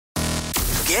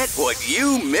Get what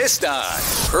you missed on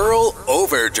Pearl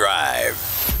Overdrive.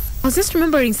 I was just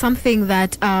remembering something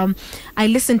that I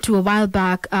listened to a while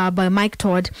back by Mike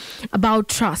Todd about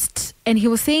trust. And he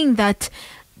was saying that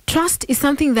trust is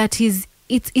something that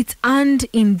it's earned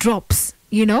in drops,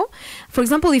 you know? For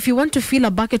example, if you want to fill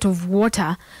a bucket of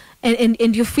water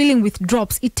and you're filling with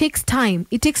drops, it takes time.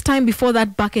 It takes time before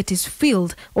that bucket is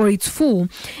filled or it's full.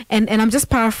 And I'm just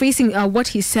paraphrasing what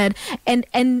he said.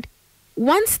 And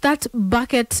once that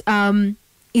bucket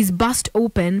is burst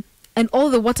open and all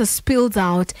the water spills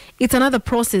out, it's another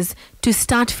process to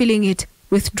start filling it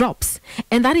with drops.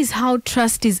 And that is how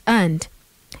trust is earned.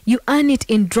 You earn it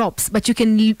in drops, but you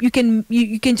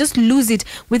can just lose it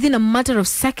within a matter of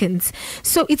seconds.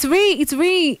 So it's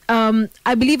very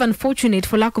I believe unfortunate,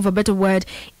 for lack of a better word,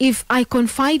 if I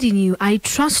confide in you, I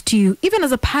trust you, even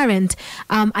as a parent,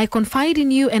 I confide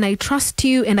in you and I trust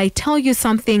you and I tell you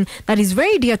something that is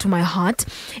very dear to my heart,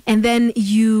 and then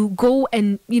you go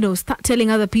and start telling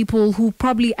other people who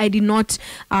probably I did not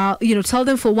tell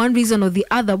them for one reason or the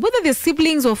other, whether they're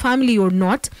siblings or family or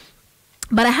not.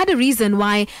 But I had a reason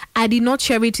why I did not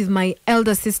share it with my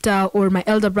elder sister or my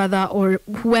elder brother or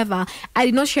whoever. I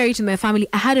did not share it with my family.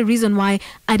 I had a reason why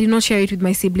I did not share it with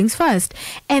my siblings first.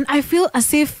 And I feel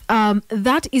as if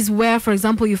that is where, for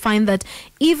example, you find that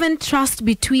even trust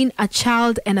between a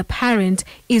child and a parent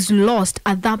is lost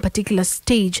at that particular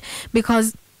stage.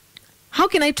 Because how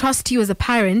can I trust you as a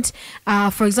parent,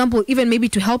 for example, even maybe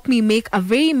to help me make a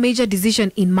very major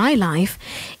decision in my life,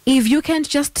 if you can't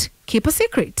just keep a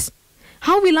secret?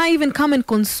 How will I even come and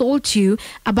consult you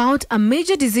about a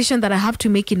major decision that I have to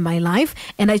make in my life,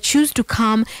 and I choose to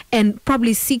come and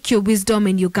probably seek your wisdom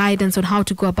and your guidance on how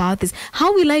to go about this?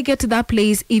 How will I get to that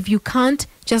place if you can't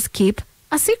just keep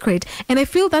a secret? And I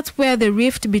feel that's where the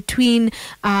rift between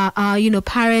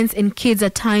parents and kids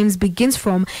at times begins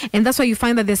from. And that's why you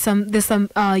find that there's some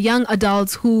young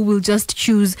adults who will just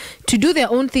choose to do their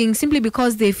own thing simply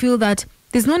because they feel that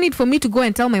there's no need for me to go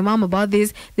and tell my mom about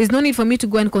this. There's no need for me to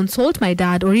go and consult my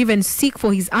dad or even seek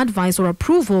for his advice or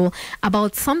approval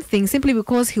about something, simply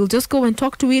because he'll just go and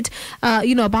talk to it,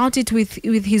 about it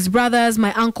with his brothers,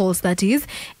 my uncles, that is.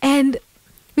 And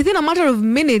within a matter of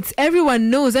minutes, everyone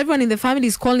knows, everyone in the family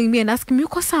is calling me and asking me,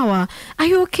 "Uko, are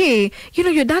you okay?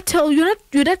 Your dad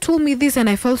told me this," and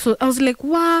I felt so. I was like,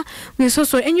 "Wow, we're so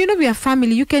sorry." And we are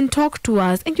family. You can talk to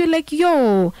us. And you're like,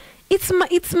 "Yo, it's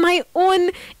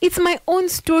my own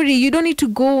story. You don't need to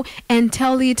go and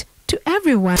tell it to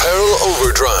everyone." Pearl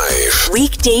Overdrive.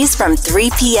 Weekdays from 3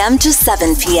 p.m. to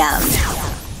 7 p.m.